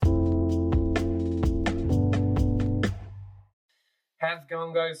how's it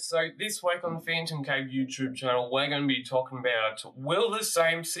going, guys? So this week on the PhantomCave YouTube channel, we're going to be talking about, will the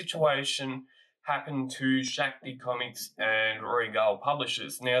same situation happen to Shakti Comics and Regal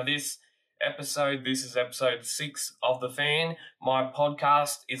Publishers? Now this is episode 6 of The Fan. My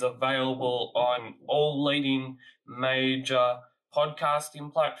podcast is available on all leading major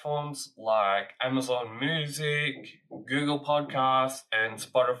podcasting platforms like Amazon Music, Google Podcasts, and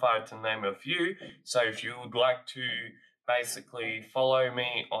Spotify, to name a few. So if you would like to basically follow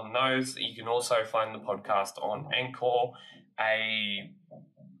me on those, you can also find the podcast on Anchor, a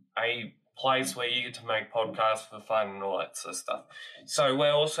place where you get to make podcasts for fun and all that sort of stuff. So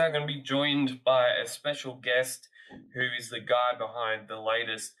we're also going to be joined by a special guest who is the guy behind the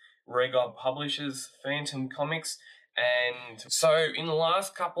latest Regal Publishers, Phantom Comics. And so in the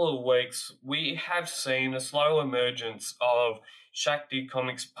last couple of weeks, we have seen a slow emergence of Shakti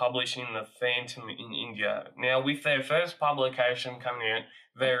Comics publishing the Phantom in India. Now, with their first publication coming out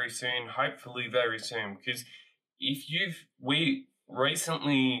very soon, hopefully very soon, because we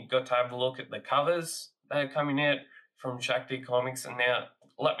recently got to have a look at the covers that are coming out from Shakti Comics, and now,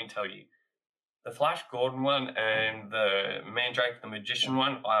 let me tell you, the Flash Gordon one and the Mandrake the Magician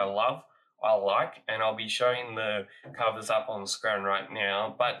one, I like, and I'll be showing the covers up on the screen right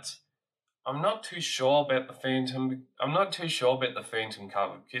now, but I'm not too sure about the Phantom. I'm not too sure about the Phantom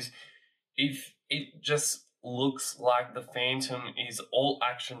cover, because if it just looks like the Phantom is all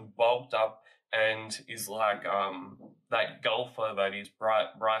action, bulked up, and is like that golfer that is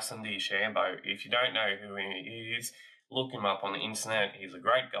Bryson DeChambeau. If you don't know who he is, look him up on the internet. He's a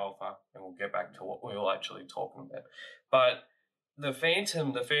great golfer, and we'll get back to what we were actually talking about. But the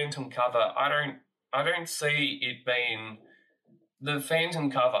Phantom cover, I don't see it being the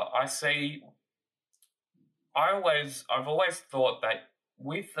Phantom cover. I've always thought that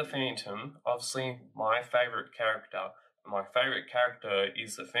with the Phantom, I've seen my favourite character. My favourite character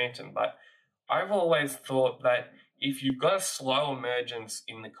is the Phantom, but I've always thought that if you've got a slow emergence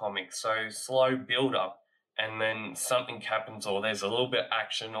in the comics, so slow build-up, and then something happens, or there's a little bit of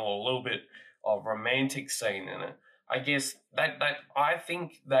action, or a little bit of romantic scene in it, I guess I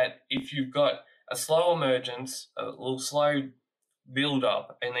think that if you've got a slow emergence, a little slow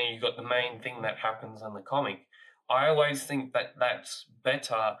build-up, and then you've got the main thing that happens in the comic, I always think that that's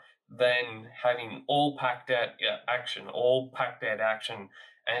better than having all packed out action,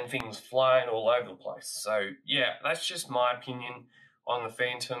 and things flying all over the place. So yeah, that's just my opinion on the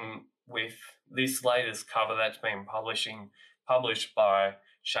Phantom with this latest cover that's been published by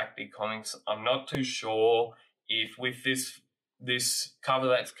Shakti Comics. I'm not too sure if with this cover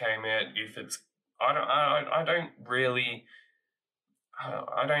that's came out, if it's I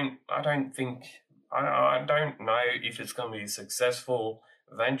don't know if it's going to be a successful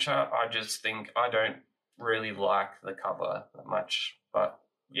venture. I just think I don't really like the cover that much. But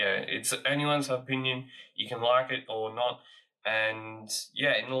yeah, it's anyone's opinion. You can like it or not. And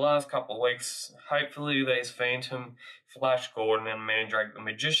yeah, in the last couple of weeks, hopefully these Phantom, Flash Gordon, and Mandrake the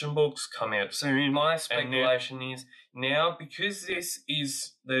Magician books come out soon. My speculation is now, because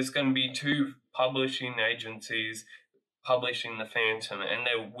there's going to be 2 publishing agencies publishing the Phantom, and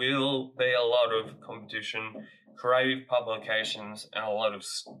there will be a lot of competition, creative publications, and a lot of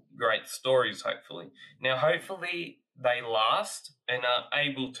great stories, hopefully. Now, hopefully they last and are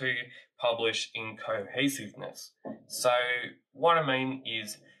able to publish in cohesiveness. So what I mean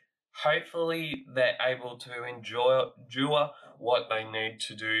is, hopefully they're able to endure what they need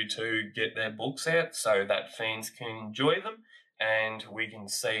to do to get their books out so that fans can enjoy them, and we can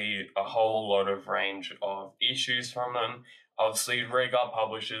see a whole lot of range of issues from them. Obviously, Regal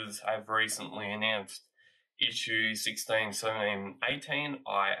Publishers have recently announced issue 16, 17, 18.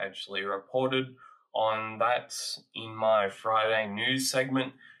 I actually reported on that in my Friday news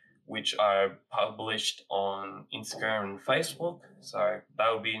segment, which I published on Instagram and Facebook. So that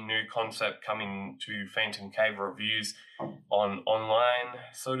will be a new concept coming to PhantomCave reviews on online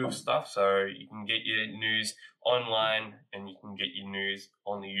sort of stuff. So you can get your news online, and you can get your news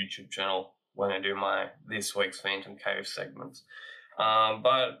on the YouTube channel when I do my this week's PhantomCave segments.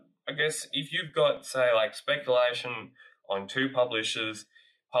 But I guess if you've got, say, like speculation on 2 publishers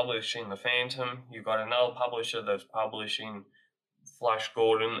publishing the Phantom, you've got another publisher that's publishing Flash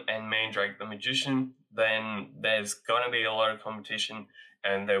Gordon and Mandrake the Magician, then there's going to be a lot of competition,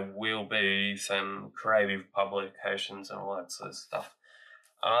 and there will be some creative publications and all that sort of stuff.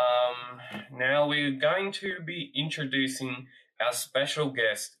 Now we're going to be introducing our special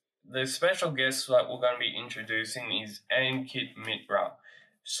guest. The special guest that we're going to be introducing is Ankit Mitra.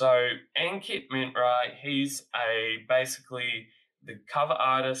 So Ankit Mitra, he's basically the cover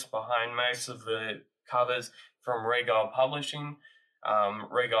artist behind most of the covers from Regal Publishing.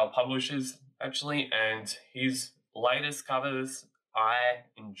 Regal Publishers, actually, and his latest covers, I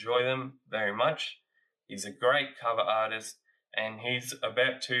enjoy them very much. He's a great cover artist, and he's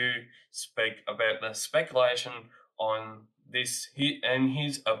about to speak about the speculation on this and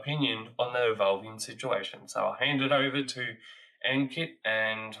his opinion on the evolving situation. So I'll hand it over to Ankit,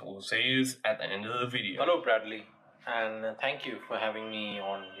 and we'll see you at the end of the video. Hello, Bradley, and thank you for having me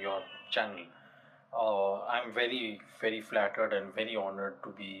on your channel. I'm very, very flattered and very honored to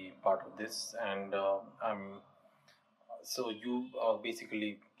be part of this. And I'm so you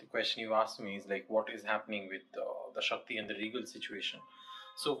basically the question you asked me is like, what is happening with the Shakti and the Regal situation?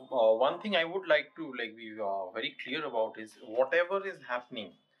 So one thing I would like to be very clear about is whatever is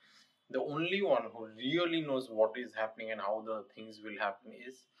happening, the only one who really knows what is happening and how the things will happen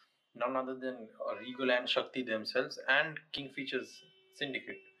is none other than Regal and Shakti themselves and Kingfisher's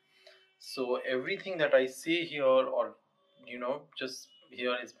syndicate. So everything that I say here, or just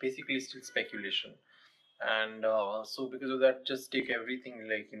here, is basically still speculation. And so because of that, just take everything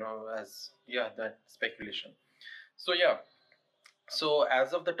as that speculation. So so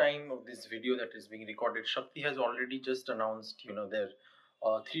as of the time of this video that is being recorded, Shakti has already just announced, their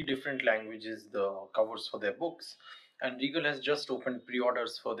three different languages, the covers for their books. And Regal has just opened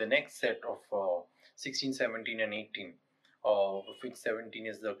pre-orders for the next set of 16, 17 and 18, of which 17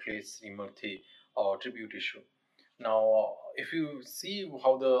 is the Claes Rimurti tribute issue. Now, if you see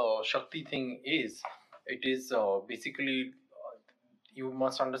how the Shakti thing is, it is basically, you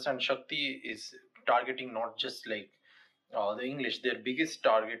must understand, Shakti is targeting not just the English. Their biggest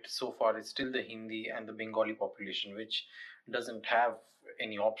target so far is still the Hindi and the Bengali population, which doesn't have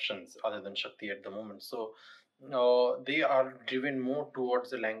any options other than Shakti at the moment. So they are driven more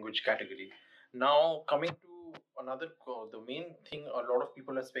towards the language category. Now, coming to another, the main thing a lot of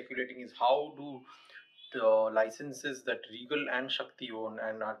people are speculating is how do the licenses that Regal and Shakti own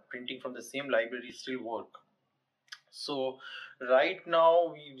and are printing from the same library still work. So right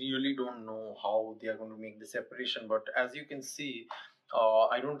now we really don't know how they are going to make the separation. But as you can see,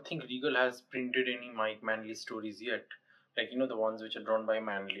 I don't think Regal has printed any Mike Manley stories yet, the ones which are drawn by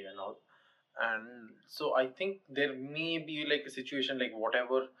Manley and all. And so I think there may be like a situation like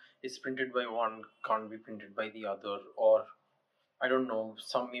whatever is printed by one can't be printed by the other, or I don't know,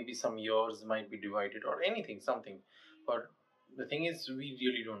 maybe some years might be divided or anything, something. But the thing is, we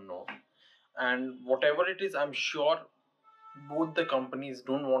really don't know. And whatever it is, I'm sure both the companies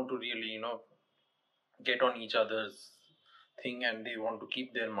don't want to really, get on each other's thing, and they want to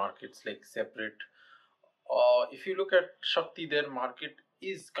keep their markets like separate. If you look at Shakti, their market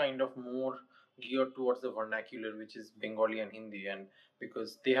is kind of more geared towards the vernacular, which is Bengali and Hindi, and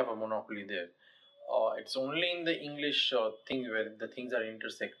because they have a monopoly there. It's only in the English thing where the things are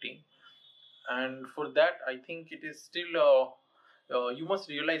intersecting, and for that, I think it is still. You must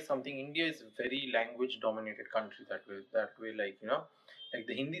realize something. India is a very language-dominated country that way. That way, like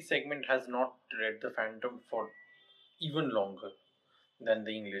the Hindi segment has not read the Phantom for even longer than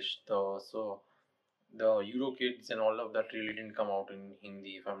the English. The Euro Kids and all of that really didn't come out in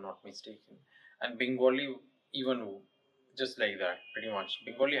Hindi, if I'm not mistaken. And Bengali, even just like that, pretty much.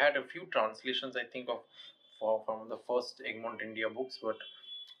 Bengali had a few translations, I think, from the first Egmont India books, but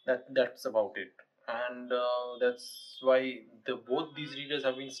that's about it. And that's why both these readers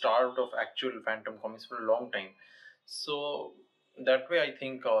have been starved of actual Phantom comics for a long time. So that way, I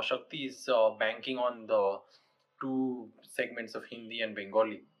think Shakti is banking on the two segments of Hindi and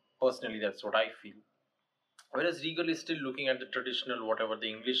Bengali. Personally, that's what I feel. Whereas Regal is still looking at the traditional, whatever the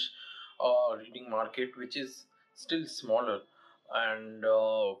English reading market, which is still smaller, and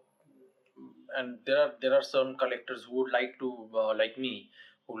there are some collectors who would like to, like me,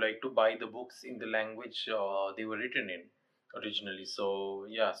 who like to buy the books in the language they were written in originally. So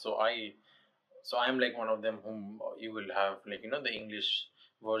yeah, so I'm like one of them whom you will have, the English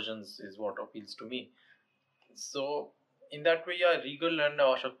versions is what appeals to me. So in that way, yeah, Regal and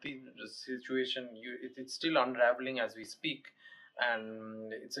Shakti situation, it's still unraveling as we speak,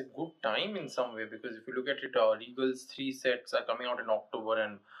 and it's a good time in some way because if you look at it, Regal's three sets are coming out in October,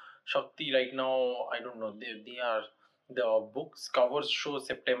 and Shakti right now, I don't know, they are, the books covers show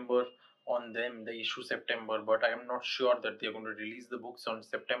September on them, the issue September, but I am not sure that they're going to release the books on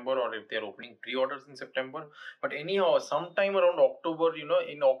September or if they're opening pre-orders in September. But anyhow, sometime around October,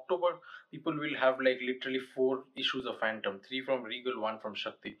 in October people will have like literally four issues of Phantom, three from Regal, one from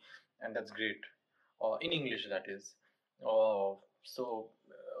Shakti, and that's great. In English, that is.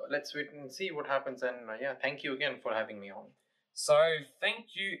 Let's wait and see what happens. And yeah, thank you again for having me on. So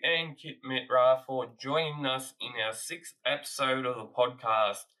thank you, Ankit Mitra, for joining us in our 6th episode of the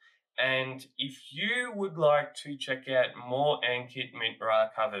podcast. And if you would like to check out more Ankit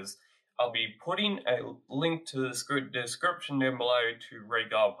Mitra covers, I'll be putting a link to the description down below to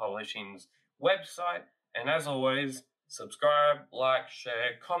Regal Publishing's website. And as always, subscribe, like,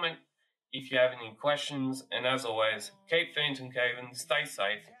 share, comment if you have any questions. And as always, keep PhantomCaving, stay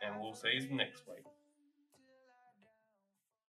safe, and we'll see you next week.